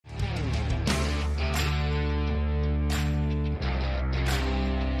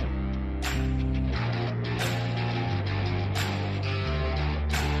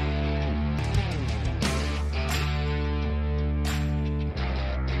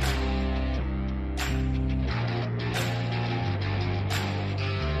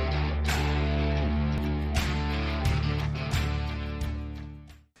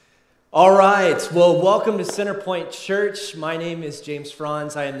All right, well, welcome to Centerpoint Church. My name is James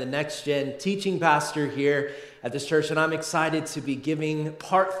Franz. I am the Next Gen teaching pastor here at this church, and I'm excited to be giving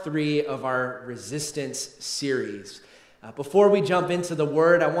part 3 of our Resistance series. Before we jump into the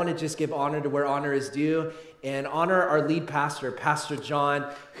word, I want to just give honor to where honor is due and honor our lead pastor, Pastor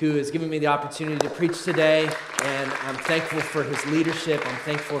John, who has given me the opportunity to preach today, and I'm thankful for his leadership. I'm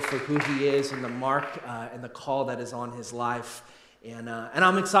thankful for who he is and the mark and the call that is on his life. And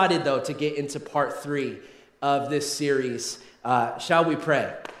I'm excited, though, to get into part 3 of this series. Shall we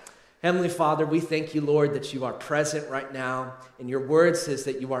pray? Heavenly Father, we thank you, Lord, that you are present right now. And your word says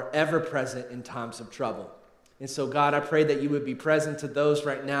that you are ever present in times of trouble. And so, God, I pray that you would be present to those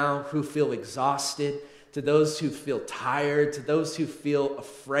right now who feel exhausted, to those who feel tired, to those who feel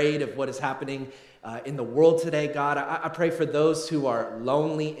afraid of what is happening in the world today. God, I pray for those who are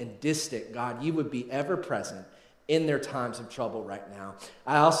lonely and distant. God, you would be ever present in their times of trouble right now.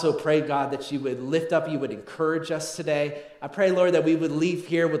 I also pray, God, that you would lift up, you would encourage us today. I pray, Lord, that we would leave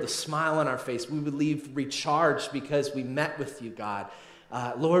here with a smile on our face. We would leave recharged because we met with you, God.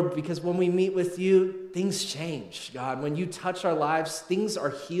 Lord, because when we meet with you, things change, God. When you touch our lives, things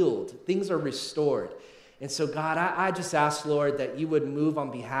are healed, things are restored. And so, God, I just ask, Lord, that you would move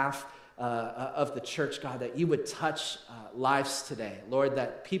on behalf of the church, God, that you would touch lives today. Lord,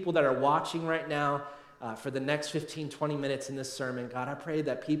 that people that are watching right now, for the next 15, 20 minutes in this sermon, God, I pray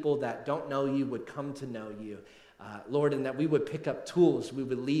that people that don't know you would come to know you, Lord, and that we would pick up tools, we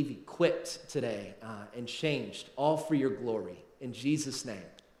would leave equipped today and changed, all for your glory. In Jesus' name,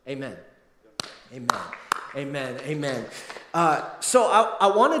 amen. Amen. Amen. Amen. So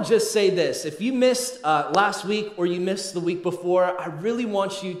I want to just say this. If you missed last week or you missed the week before, I really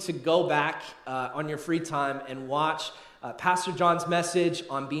want you to go back on your free time and watch Pastor John's message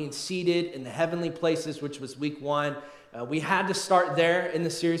on being seated in the heavenly places, which was week 1. We had to start there in the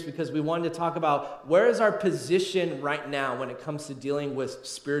series because we wanted to talk about where is our position right now when it comes to dealing with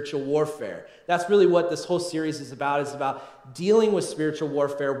spiritual warfare. That's really what this whole series is about dealing with spiritual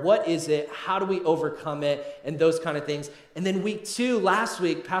warfare. What is it? How do we overcome it? And those kind of things. And then week 2, last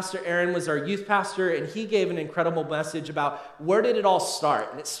week, Pastor Aaron was our youth pastor, and he gave an incredible message about where did it all start?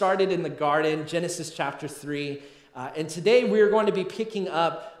 And it started in the garden, Genesis chapter 3. And today we are going to be picking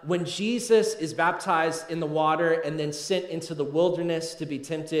up when Jesus is baptized in the water and then sent into the wilderness to be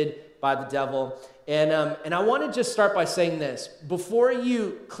tempted by the devil. And I want to just start by saying this. Before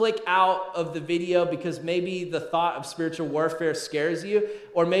you click out of the video because maybe the thought of spiritual warfare scares you,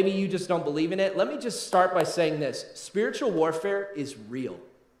 or maybe you just don't believe in it, let me just start by saying this. Spiritual warfare is real.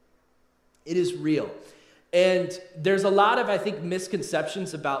 It is real. And there's a lot of, I think,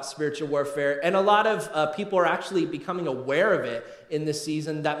 misconceptions about spiritual warfare, and a lot of people are actually becoming aware of it in this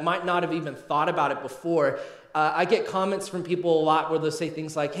season that might not have even thought about it before. I get comments from people a lot where they'll say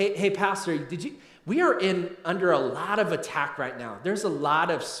things like, hey, Pastor, we are under a lot of attack right now. There's a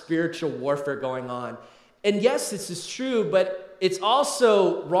lot of spiritual warfare going on. And yes, this is true, but it's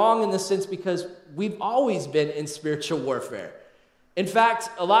also wrong in the sense because we've always been in spiritual warfare. In fact,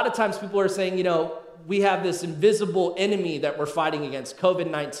 a lot of times people are saying, we have this invisible enemy that we're fighting against,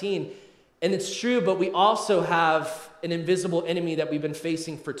 COVID-19. And it's true, but we also have an invisible enemy that we've been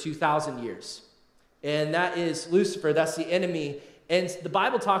facing for 2,000 years. And that is Lucifer. That's the enemy. And the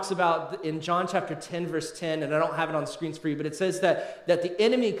Bible talks about in John chapter 10, verse 10, and I don't have it on the screens for you, but it says that the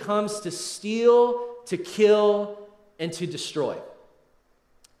enemy comes to steal, to kill, and to destroy.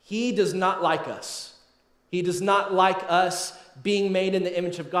 He does not like us. He does not like us being made in the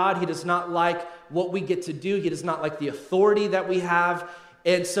image of God. He does not like what we get to do. He does not like the authority that we have.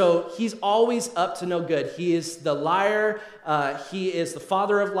 And so he's always up to no good. He is the liar. He is the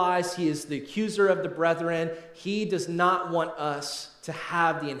father of lies. He is the accuser of the brethren. He does not want us to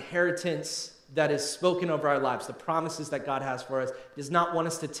have the inheritance that is spoken over our lives, the promises that God has for us. He does not want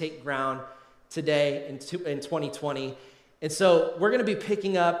us to take ground today in 2020. And so we're going to be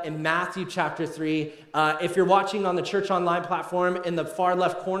picking up in Matthew chapter 3. If you're watching on the Church Online platform, in the far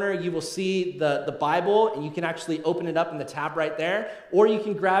left corner, you will see the Bible, and you can actually open it up in the tab right there, or you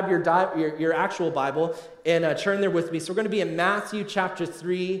can grab your actual Bible and turn there with me. So we're going to be in Matthew chapter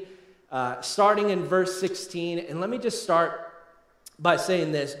 3, starting in verse 16. And let me just start by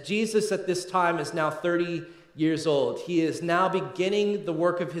saying this. Jesus at this time is now 30 years old. He is now beginning the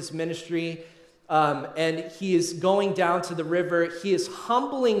work of his ministry. And he is going down to the river. He is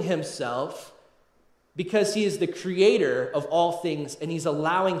humbling himself because he is the creator of all things, and he's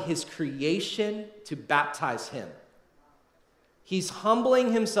allowing his creation to baptize him. He's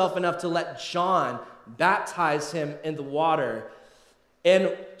humbling himself enough to let John baptize him in the water.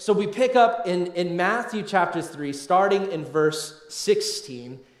 And so we pick up in Matthew chapter 3, starting in verse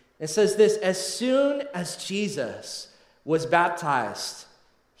 16, It says this, as soon as Jesus was baptized,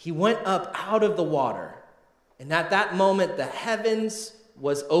 he went up out of the water. And at that moment, the heavens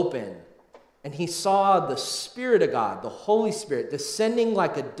was open. And he saw the Spirit of God, the Holy Spirit, descending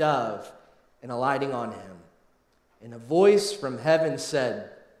like a dove and alighting on him. And a voice from heaven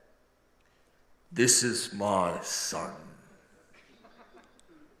said, "This is my Son,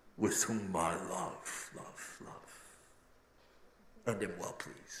 with whom I love, and am well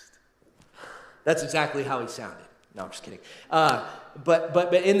pleased." That's exactly how he sounded. No, I'm just kidding.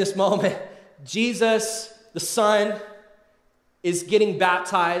 But in this moment, Jesus, the Son, is getting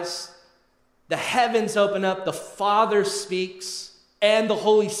baptized. The heavens open up, the Father speaks, and the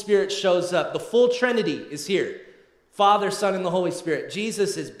Holy Spirit shows up. The full Trinity is here. Father, Son, and the Holy Spirit.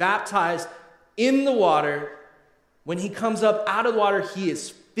 Jesus is baptized in the water. When he comes up out of the water, he is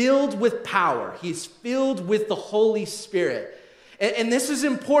filled with power. He is filled with the Holy Spirit. And this is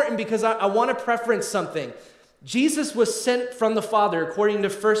important because I want to preference something. Jesus was sent from the Father, according to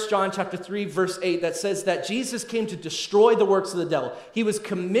 1 John chapter 3, verse 8, that says that Jesus came to destroy the works of the devil. He was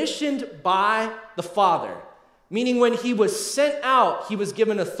commissioned by the Father, meaning when he was sent out, he was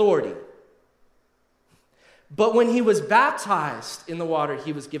given authority. But when he was baptized in the water,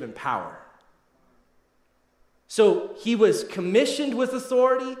 he was given power. So he was commissioned with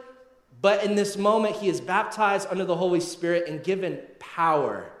authority, but in this moment, he is baptized under the Holy Spirit and given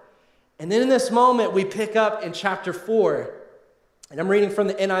power. And then in this moment, we pick up in chapter 4, and I'm reading from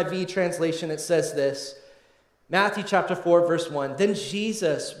the NIV translation. It says this, Matthew chapter 4, verse 1, "Then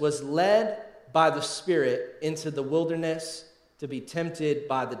Jesus was led by the Spirit into the wilderness to be tempted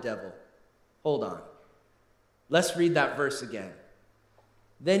by the devil." Hold on. Let's read that verse again.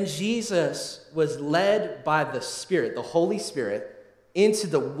 Then Jesus was led by the Spirit, the Holy Spirit, into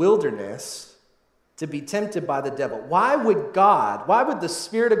the wilderness to be tempted by the devil. Why would the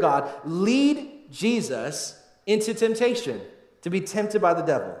Spirit of God lead Jesus into temptation, to be tempted by the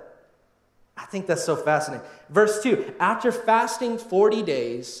devil? I think that's so fascinating. Verse 2, after fasting 40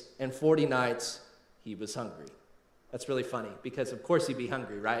 days and 40 nights, he was hungry. That's really funny because of course he'd be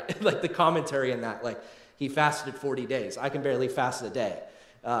hungry, right? Like the commentary in that, like he fasted 40 days. I can barely fast a day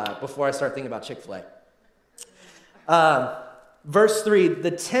before I start thinking about Chick-fil-A. Verse 3, the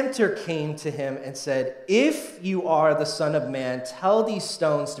tempter came to him and said, "If you are the Son of Man, tell these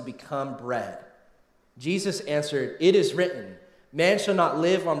stones to become bread." Jesus answered, "It is written, man shall not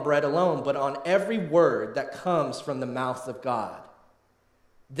live on bread alone, but on every word that comes from the mouth of God."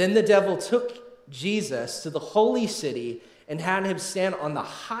 Then the devil took Jesus to the holy city and had him stand on the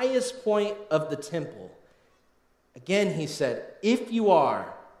highest point of the temple. Again he said, "If you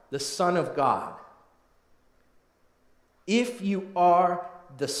are the Son of God, if you are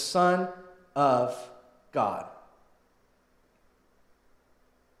the Son of God.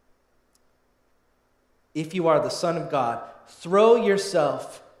 If you are the Son of God, throw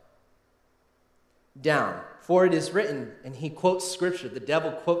yourself down, for it is written," and he quotes scripture. The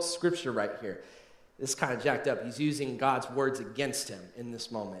devil quotes scripture right here. This is kind of jacked up. He's using God's words against him in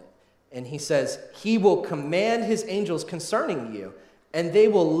this moment. And he says, "He will command his angels concerning you, and they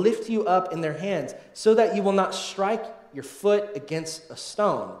will lift you up in their hands, so that you will not strike your foot against a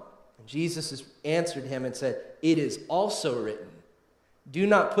stone." And Jesus answered him and said, "It is also written, do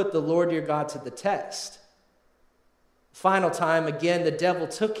not put the Lord your God to the test." Final time, again, the devil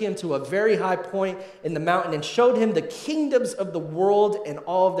took him to a very high point in the mountain and showed him the kingdoms of the world and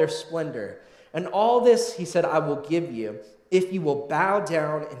all of their splendor. "And all this," he said, "I will give you, if you will bow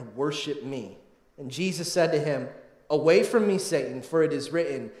down and worship me." And Jesus said to him, "Away from me, Satan, for it is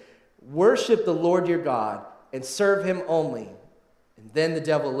written, worship the Lord your God and serve him only." And then the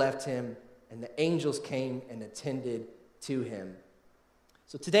devil left him, and the angels came and attended to him.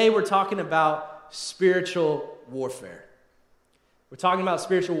 So today we're talking about spiritual warfare. We're talking about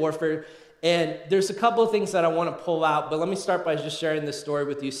spiritual warfare, and there's a couple of things that I want to pull out, but let me start by just sharing this story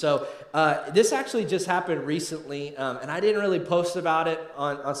with you. So this actually just happened recently, and I didn't really post about it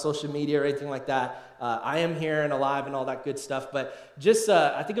on social media or anything like that. I am here and alive and all that good stuff, but just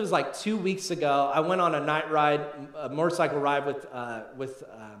I think it was like 2 weeks ago, I went on a night ride, a motorcycle ride with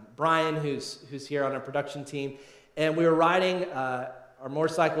Brian, who's here on our production team, and we were riding our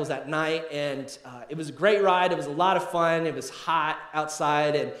motorcycles at night, and it was a great ride. It was a lot of fun. It was hot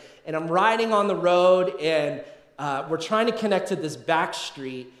outside, and I'm riding on the road, and we're trying to connect to this back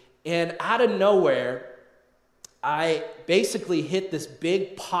street, and out of nowhere, I basically hit this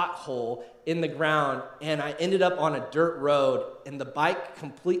big pothole in the ground, and I ended up on a dirt road, and the bike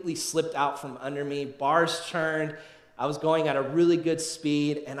completely slipped out from under me. Bars turned. I was going at a really good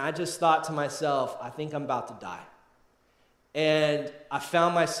speed, and I just thought to myself, I think I'm about to die. And I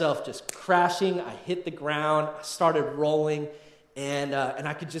found myself just crashing. I hit the ground. I started rolling. And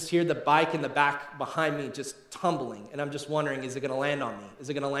I could just hear the bike in the back behind me just tumbling. And I'm just wondering, is it going to land on me? Is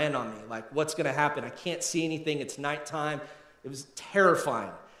it going to land on me? Like, what's going to happen? I can't see anything. It's nighttime. It was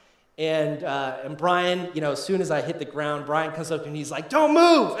terrifying. And Brian, as soon as I hit the ground, Brian comes up and he's like, don't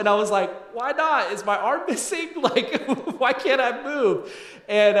move. And I was like, why not? Is my arm missing? Like, why can't I move?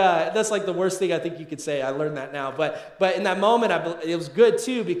 And that's like the worst thing I think you could say. I learned that now. But in that moment, it was good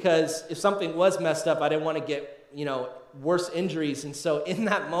too, because if something was messed up, I didn't want to get, worse injuries. And so in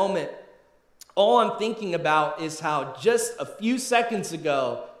that moment, all I'm thinking about is how just a few seconds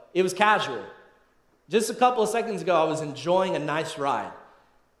ago, it was casual. Just a couple of seconds ago, I was enjoying a nice ride.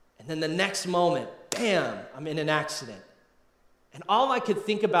 And then the next moment, bam, I'm in an accident. And all I could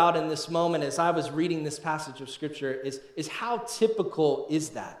think about in this moment as I was reading this passage of Scripture is how typical is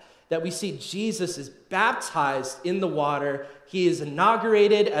that? That we see Jesus is baptized in the water. He is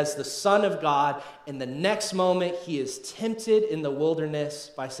inaugurated as the Son of God. And the next moment, he is tempted in the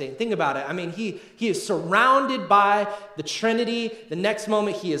wilderness by Satan. Think about it. I mean, he is surrounded by the Trinity. The next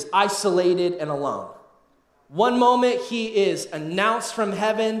moment, he is isolated and alone. One moment, he is announced from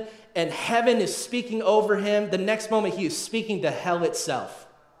heaven, and heaven is speaking over him. The next moment, he is speaking to hell itself.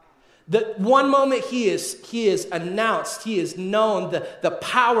 The one moment he is announced, he is known, the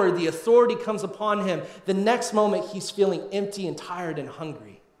power, the authority comes upon him. The next moment, he's feeling empty and tired and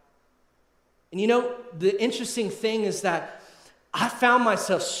hungry. And the interesting thing is that I found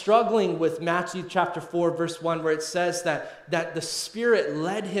myself struggling with Matthew chapter 4, verse 1, where it says that the Spirit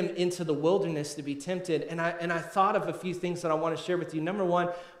led him into the wilderness to be tempted. And I thought of a few things that I want to share with you. Number one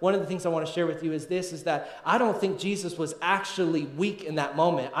of the things I want to share with you is that I don't think Jesus was actually weak in that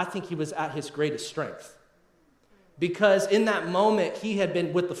moment. I think he was at his greatest strength. Because in that moment, he had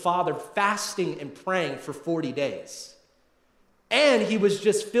been with the Father fasting and praying for 40 days. And he was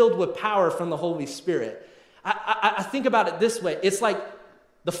just filled with power from the Holy Spirit. I think about it this way. It's like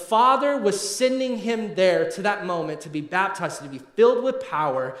the Father was sending him there to that moment to be baptized, to be filled with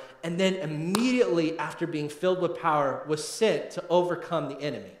power, and then immediately after being filled with power was sent to overcome the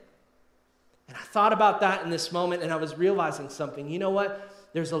enemy. And I thought about that in this moment, and I was realizing something. You know what?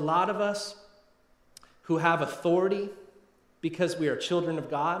 There's a lot of us who have authority because we are children of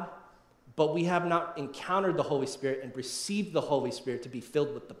God, but we have not encountered the Holy Spirit and received the Holy Spirit to be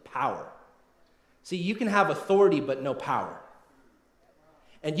filled with the power. See, you can have authority but no power.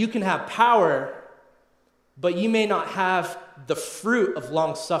 And you can have power, but you may not have the fruit of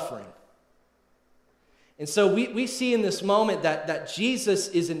long suffering. And so we see in this moment that Jesus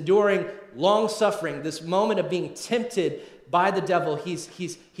is enduring long suffering, this moment of being tempted by the devil. He's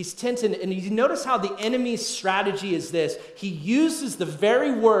tempted, and you notice how the enemy's strategy is this. He uses the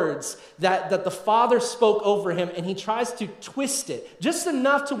very words that the Father spoke over him, and he tries to twist it just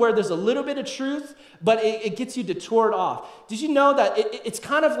enough to where there's a little bit of truth, but it gets you detoured off. Did you know that it's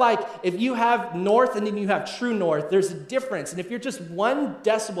kind of like if you have north and then you have true north, there's a difference. And if you're just 1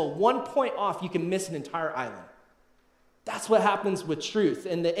 decibel, 1 point off, you can miss an entire island. That's what happens with truth.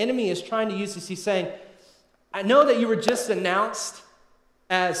 And the enemy is trying to use this. He's saying, I know that you were just announced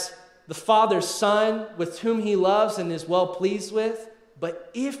as the Father's Son with whom he loves and is well pleased with, but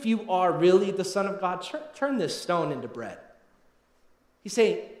if you are really the Son of God, turn this stone into bread. He's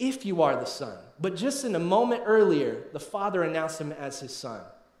saying, if you are the Son. But just in a moment earlier, the Father announced him as his Son.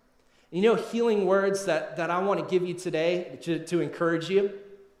 And healing words that I want to give you today to encourage you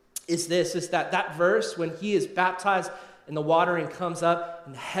is that verse when he is baptized in the water and comes up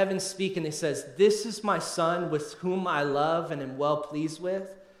and the heavens speak and it says, this is my Son with whom I love and am well pleased with.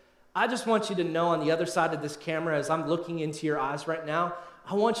 I just want you to know on the other side of this camera, as I'm looking into your eyes right now,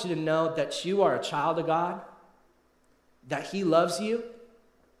 I want you to know that you are a child of God, that he loves you,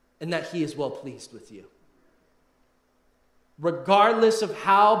 and that he is well pleased with you. Regardless of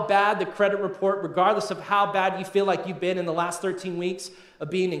how bad the credit report, regardless of how bad you feel like you've been in the last 13 weeks of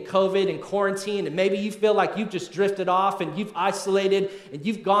being in COVID and quarantine, and maybe you feel like you've just drifted off and you've isolated and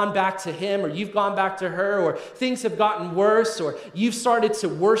you've gone back to him or you've gone back to her, or things have gotten worse, or you've started to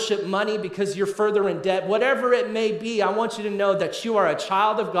worship money because you're further in debt, whatever it may be, I want you to know that you are a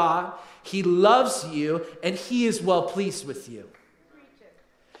child of God. He loves you and he is well pleased with you.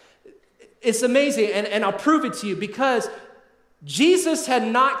 It's amazing, and I'll prove it to you, because Jesus had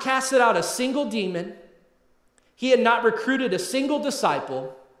not casted out a single demon. He had not recruited a single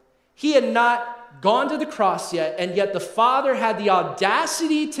disciple. He had not gone to the cross yet, and yet the Father had the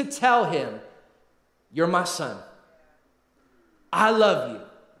audacity to tell him, you're my Son. I love you.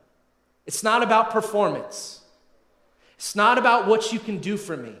 It's not about performance. It's not about what you can do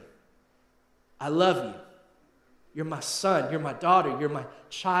for me. I love you. You're my son. You're my daughter. You're my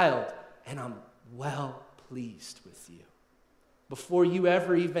child. And I'm well pleased with you. Before you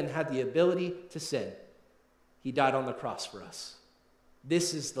ever even had the ability to sin, he died on the cross for us.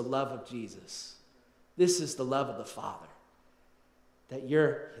 This is the love of Jesus. This is the love of the Father. That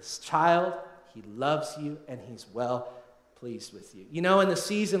you're his child, he loves you, and he's well pleased with you. You know, in the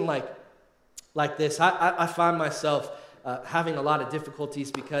season like this, I find myself having a lot of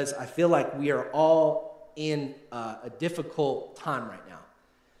difficulties because I feel like we are all in a difficult time right now.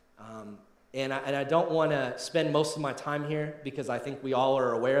 And I don't want to spend most of my time here because I think we all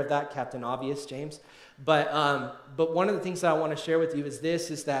are aware of that, Captain Obvious, James. But one of the things that I want to share with you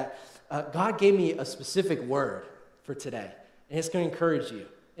is that God gave me a specific word for today, and it's going to encourage you.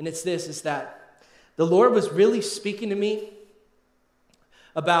 And it's this, is that the Lord was really speaking to me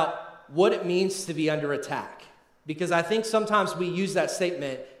about what it means to be under attack. Because I think sometimes we use that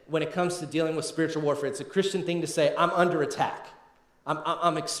statement when it comes to dealing with spiritual warfare. It's a Christian thing to say, I'm under attack.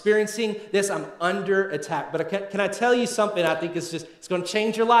 I'm experiencing this, I'm under attack. But can I tell you something I think it's going to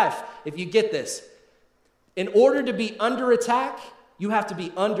change your life if you get this. In order to be under attack, you have to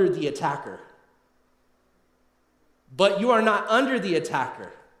be under the attacker. But you are not under the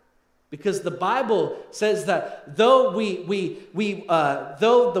attacker. Because the Bible says that though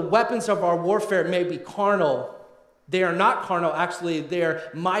though the weapons of our warfare may be carnal, they are not carnal. Actually, they are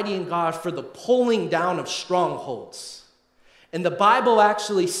mighty in God for the pulling down of strongholds. And the Bible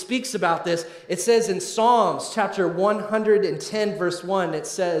actually speaks about this. It says in Psalms chapter 110, verse 1, it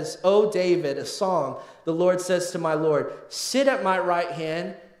says, "O David, a song, the Lord says to my Lord, sit at my right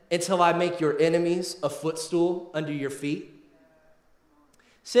hand until I make your enemies a footstool under your feet."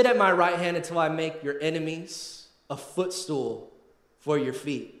 Sit at my right hand until I make your enemies a footstool for your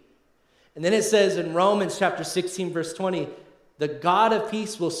feet. And then it says in Romans chapter 16, verse 20, the God of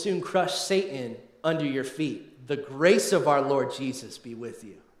peace will soon crush Satan under your feet. The grace of our Lord Jesus be with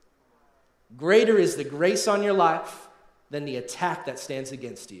you. Greater is the grace on your life than the attack that stands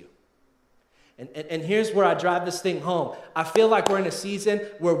against you. And here's where I drive this thing home. I feel like we're in a season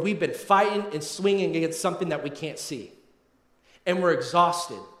where we've been fighting and swinging against something that we can't see. And we're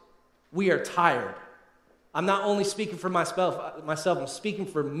exhausted. We are tired. I'm not only speaking for myself, I'm speaking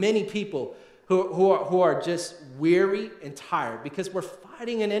for many people who are just weary and tired because we're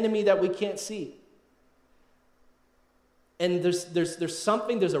fighting an enemy that we can't see. And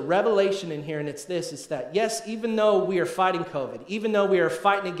there's a revelation in here, and it's that yes, even though we are fighting COVID, even though we are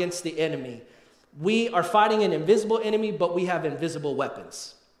fighting against the enemy, we are fighting an invisible enemy, but we have invisible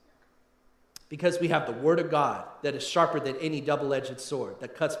weapons. Because we have the Word of God that is sharper than any double-edged sword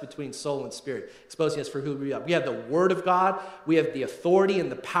that cuts between soul and spirit, exposing us for who we are. We have the Word of God. We have the authority and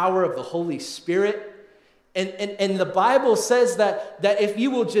the power of the Holy Spirit. And the Bible says that if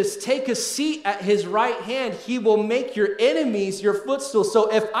you will just take a seat at his right hand, he will make your enemies your footstool. So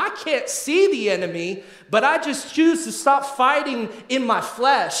if I can't see the enemy, but I just choose to stop fighting in my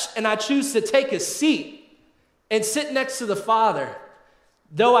flesh, and I choose to take a seat and sit next to the Father,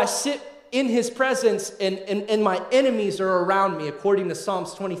 though I sit in his presence and my enemies are around me, according to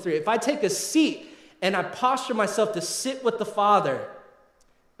Psalms 23. If I take a seat and I posture myself to sit with the Father,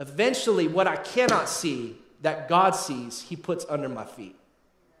 eventually what I cannot see, that God sees, he puts under my feet.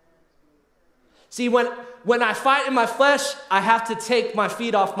 See, when I fight in my flesh, I have to take my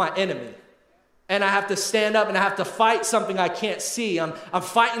feet off my enemy. And I have to stand up and I have to fight something I can't see. I'm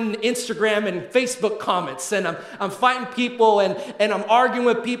fighting Instagram and Facebook comments, and I'm fighting people, and I'm arguing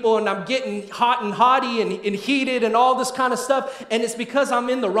with people, and I'm getting hot and haughty and heated and all this kind of stuff. And it's because I'm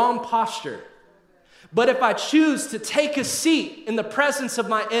in the wrong posture. But if I choose to take a seat in the presence of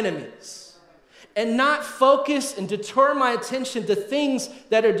my enemies and not focus and deter my attention to things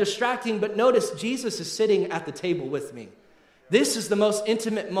that are distracting, but notice Jesus is sitting at the table with me. This is the most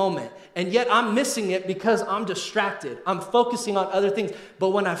intimate moment, and yet I'm missing it because I'm distracted. I'm focusing on other things. But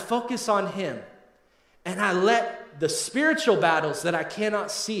when I focus on him and I let the spiritual battles that I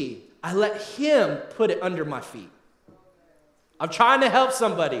cannot see, I let him put it under my feet. I'm trying to help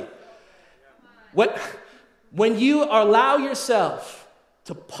somebody. When you allow yourself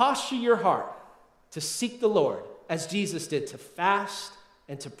to posture your heart to seek the Lord, as Jesus did, to fast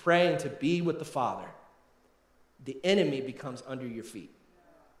and to pray and to be with the Father, the enemy becomes under your feet.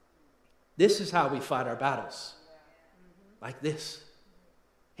 This is how we fight our battles. Like this.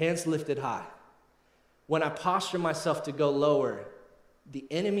 Hands lifted high. When I posture myself to go lower, the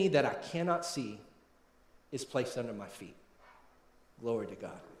enemy that I cannot see is placed under my feet. Glory to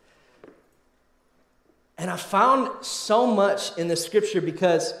God. And I found so much in the scripture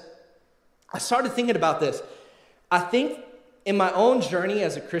because I started thinking about this. I think in my own journey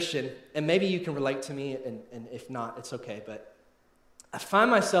as a Christian, and maybe you can relate to me, and if not, it's okay, but I find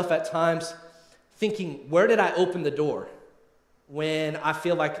myself at times thinking, where did I open the door when I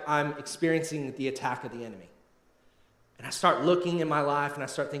feel like I'm experiencing the attack of the enemy? And I start looking in my life and I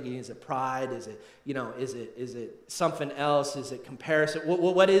start thinking, is it pride? Is it, is it something else? Is it comparison?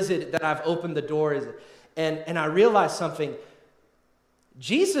 What is it that I've opened the door? Is it? And I realized something.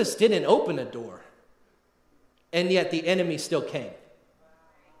 Jesus didn't open a door, and yet the enemy still came.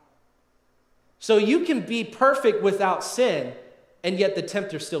 So you can be perfect without sin, and yet the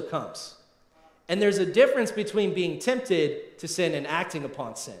tempter still comes. And there's a difference between being tempted to sin and acting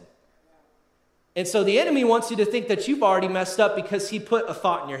upon sin. And so the enemy wants you to think that you've already messed up because he put a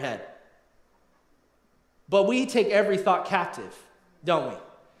thought in your head. But we take every thought captive, don't we?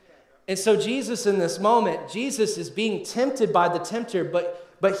 And so Jesus in this moment, Jesus is being tempted by the tempter,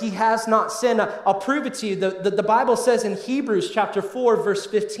 but he has not sinned. I'll prove it to you. The Bible says in Hebrews chapter 4, verse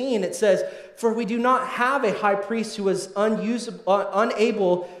 15, it says, "For we do not have a high priest who is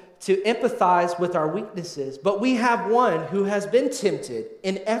unable to empathize with our weaknesses, but we have one who has been tempted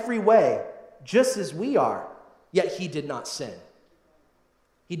in every way, just as we are, yet he did not sin."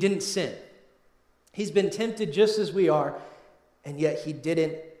 He didn't sin. He's been tempted just as we are, and yet he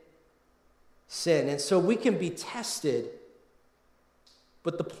didn't sin. And so we can be tested.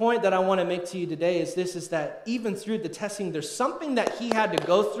 But the point that I want to make to you today is this, is that even through the testing, there's something that he had to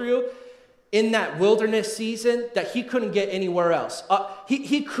go through in that wilderness season that he couldn't get anywhere else.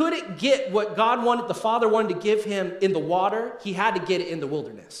 He couldn't get what God wanted, the Father wanted to give him in the water. He had to get it in the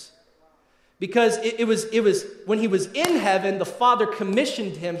wilderness. Because it was when he was in heaven, the Father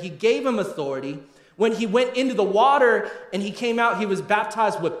commissioned him. He gave him authority. When he went into the water and he came out, he was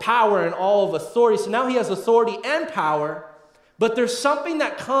baptized with power and all of authority. So now he has authority and power. But there's something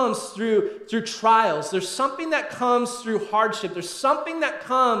that comes through trials. There's something that comes through hardship. There's something that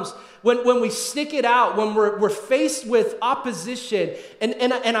comes when we stick it out, when we're faced with opposition. And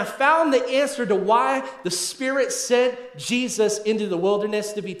I found the answer to why the Spirit sent Jesus into the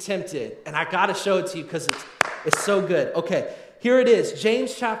wilderness to be tempted. And I got to show it to you because it's so good. Okay, here it is.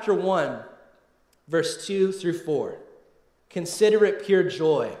 James chapter 1, verse 2 through 4. "Consider it pure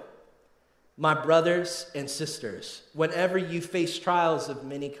joy, my brothers and sisters, whenever you face trials of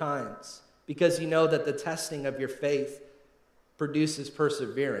many kinds, because you know that the testing of your faith produces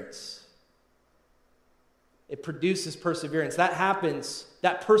perseverance." It produces perseverance. That happens,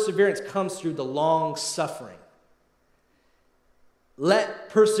 that perseverance comes through the long suffering. "Let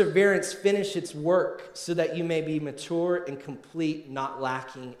perseverance finish its work so that you may be mature and complete, not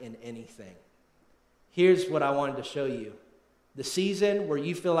lacking in anything." Here's what I wanted to show you. The season where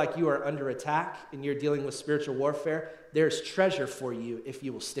you feel like you are under attack and you're dealing with spiritual warfare, there's treasure for you if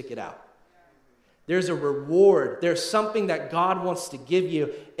you will stick it out. There's a reward. There's something that God wants to give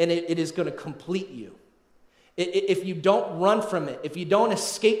you, and it is going to complete you. If you don't run from it, if you don't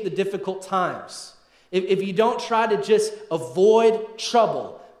escape the difficult times, if you don't try to just avoid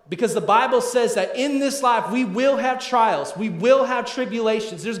trouble, because the Bible says that in this life we will have trials, we will have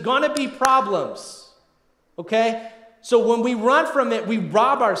tribulations, there's going to be problems, okay? So when we run from it, we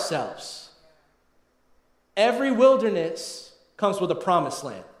rob ourselves. Every wilderness comes with a promised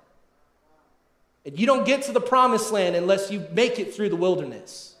land. And you don't get to the promised land unless you make it through the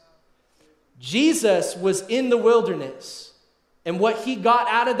wilderness. Jesus was in the wilderness. And what he got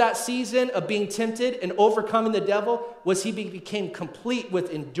out of that season of being tempted and overcoming the devil was he became complete with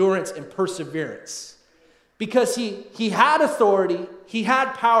endurance and perseverance. Because he had authority, he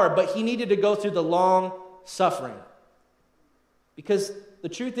had power, but he needed to go through the long suffering. Because the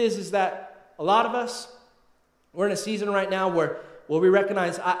truth is that a lot of us, we're in a season right now where we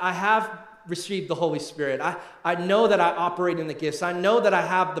recognize I have received the Holy Spirit. I know that I operate in the gifts. I know that I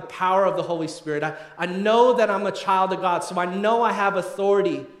have the power of the Holy Spirit. I know that I'm a child of God, so I know I have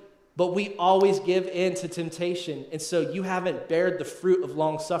authority, but we always give in to temptation. And so you haven't bared the fruit of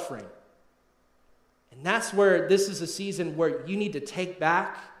long suffering. And that's where this is a season where you need to take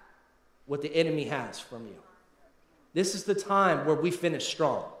back what the enemy has from you. This is the time where we finish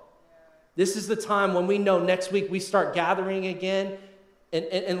strong. This is the time when we know next week we start gathering again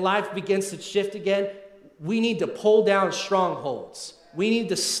and life begins to shift again. We need to pull down strongholds. We need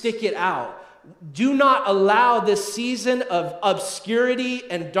to stick it out. Do not allow this season of obscurity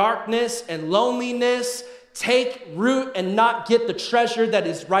and darkness and loneliness take root and not get the treasure that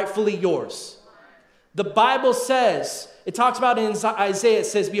is rightfully yours. The Bible says, it talks about in Isaiah, it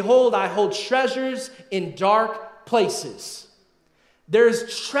says, "Behold, I hold treasures in dark places."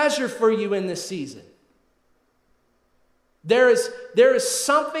 There's treasure for you in this season. There is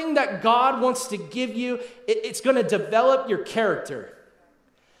something that God wants to give you. It's going to develop your character.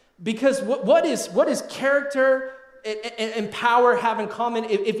 Because what is character and power have in common?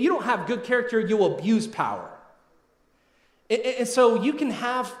 If you don't have good character, you'll abuse power. And so you can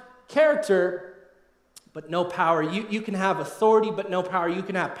have character, but no power. You can have authority, but no power. You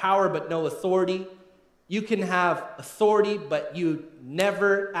can have power, but no authority. You can have authority, but you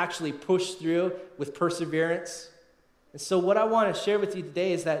never actually push through with perseverance. And so what I want to share with you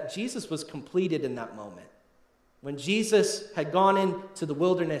today is that Jesus was completed in that moment. When Jesus had gone into the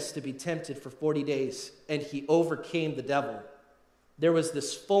wilderness to be tempted for 40 days and he overcame the devil, there was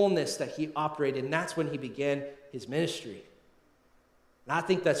this fullness that he operated, and that's when he began his ministry. And I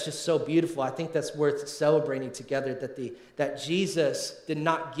think that's just so beautiful. I think that's worth celebrating together, that Jesus did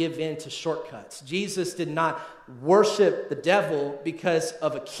not give in to shortcuts. Jesus did not worship the devil because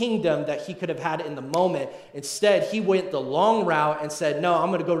of a kingdom that he could have had in the moment. Instead, he went the long route and said, no, I'm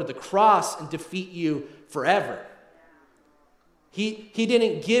going to go to the cross and defeat you forever. He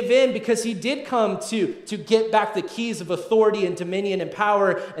didn't give in because he did come to get back the keys of authority and dominion and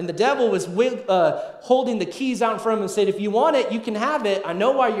power. And the devil was holding the keys out in front of him and said, if you want it, you can have it. I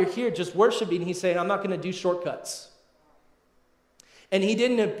know why you're here, just worshiping. He's saying, I'm not going to do shortcuts. And he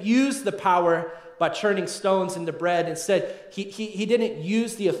didn't abuse the power by turning stones into bread. Instead, he didn't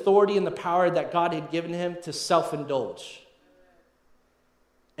use the authority and the power that God had given him to self-indulge.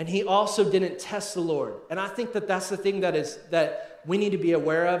 And he also didn't test the Lord. And I think that that's the thing that we need to be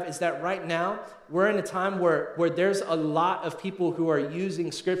aware of, is that right now we're in a time where there's a lot of people who are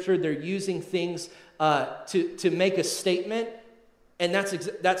using Scripture. They're using things to make a statement. And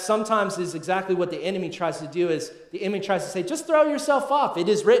that sometimes is exactly what the enemy tries to do. Is the enemy tries to say, just throw yourself off. It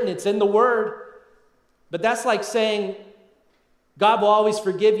is written. It's in the Word. But that's like saying, God will always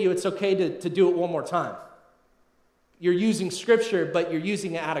forgive you. It's okay to do it one more time. You're using Scripture, but you're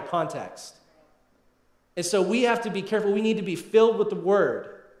using it out of context. And so we have to be careful. We need to be filled with the Word.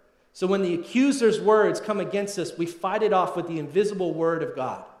 So when the accuser's words come against us, we fight it off with the invisible Word of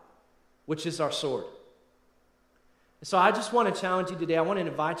God, which is our sword. And so I just want to challenge you today. I want to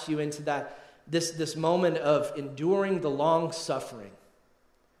invite you into this moment of enduring the long suffering,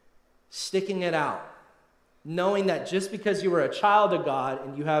 sticking it out, knowing that just because you are a child of God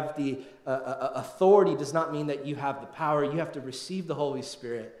and you have the authority does not mean that you have the power. You have to receive the Holy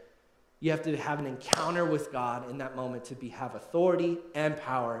Spirit. You have to have an encounter with God in that moment to have authority and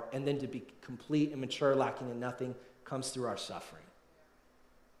power, and then to be complete and mature, lacking in nothing, comes through our suffering.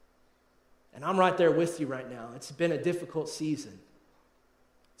 And I'm right there with you right now. It's been a difficult season.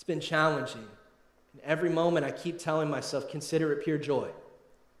 It's been challenging. And every moment I keep telling myself, consider it pure joy.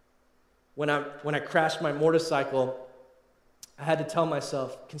 When I crashed my motorcycle, I had to tell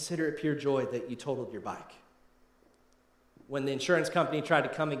myself, consider it pure joy that you totaled your bike. When the insurance company tried to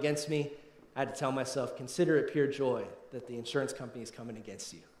come against me, I had to tell myself, consider it pure joy that the insurance company is coming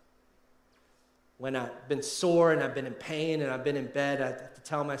against you. When I've been sore and I've been in pain and I've been in bed, I have to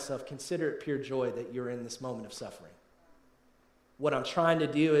tell myself, consider it pure joy that you're in this moment of suffering. What I'm trying to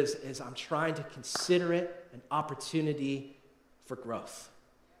do is I'm trying to consider it an opportunity for growth,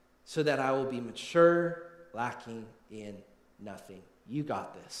 so that I will be mature, lacking in nothing. You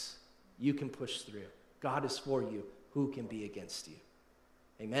got this. You can push through. God is for you. Who can be against you?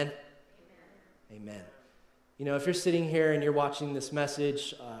 Amen? Amen. You know, if you're sitting here and you're watching this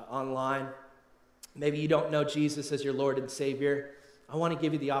message online, maybe you don't know Jesus as your Lord and Savior, I want to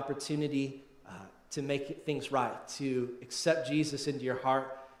give you the opportunity to make things right, to accept Jesus into your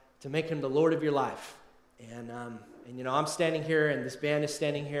heart, to make him the Lord of your life. And you know, I'm standing here and this band is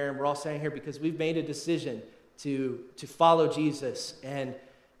standing here and we're all standing here because we've made a decision to follow Jesus and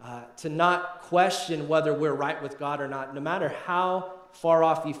to not question whether we're right with God or not. No matter how far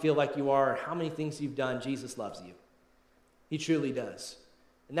off you feel like you are or how many things you've done, Jesus loves you. He truly does.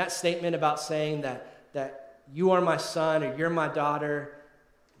 And that statement about saying that you are my son or you're my daughter,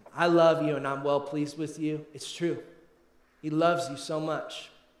 I love you and I'm well pleased with you, it's true. He loves you so much.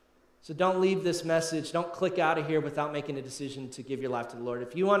 So don't leave this message. Don't click out of here without making a decision to give your life to the Lord.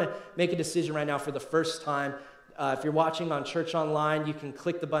 If you want to make a decision right now for the first time, if you're watching on Church Online, you can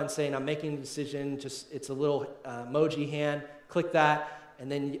click the button saying, I'm making a decision. It's a little emoji hand. Click that,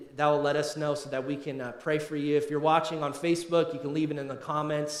 and then that will let us know so that we can pray for you. If you're watching on Facebook, you can leave it in the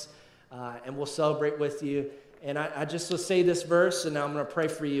comments, and we'll celebrate with you. And I just will say this verse, and I'm going to pray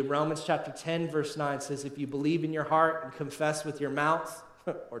for you. Romans chapter 10, verse 9 says, if you believe in your heart and confess with your mouth,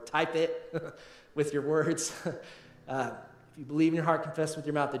 or type it with your words, if you believe in your heart, confess with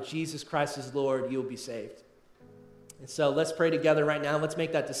your mouth that Jesus Christ is Lord, you will be saved. And so let's pray together right now. Let's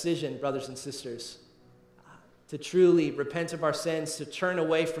make that decision, brothers and sisters, to truly repent of our sins, to turn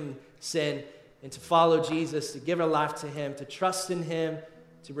away from sin, and to follow Jesus, to give our life to him, to trust in him,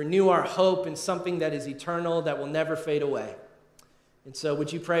 to renew our hope in something that is eternal, that will never fade away. And so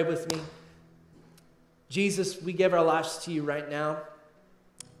would you pray with me? Jesus, we give our lives to you right now.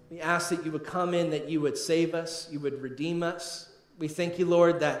 We ask that you would come in, that you would save us, you would redeem us. We thank you,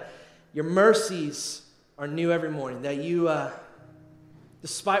 Lord, that your mercies are new every morning, that you,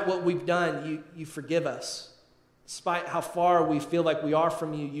 despite what we've done, you forgive us. Despite how far we feel like we are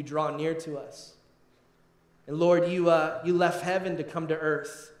from you, you draw near to us. And Lord, you left heaven to come to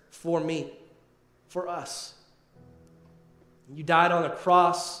earth for me, for us. You died on the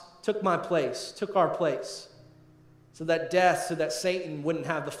cross, took my place, took our place, so that Satan wouldn't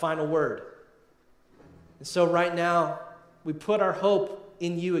have the final word. And so right now, we put our hope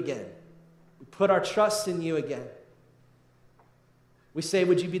in you again. We put our trust in you again. We say,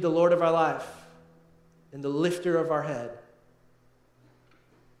 would you be the Lord of our life and the lifter of our head?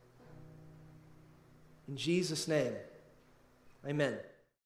 In Jesus' name, amen.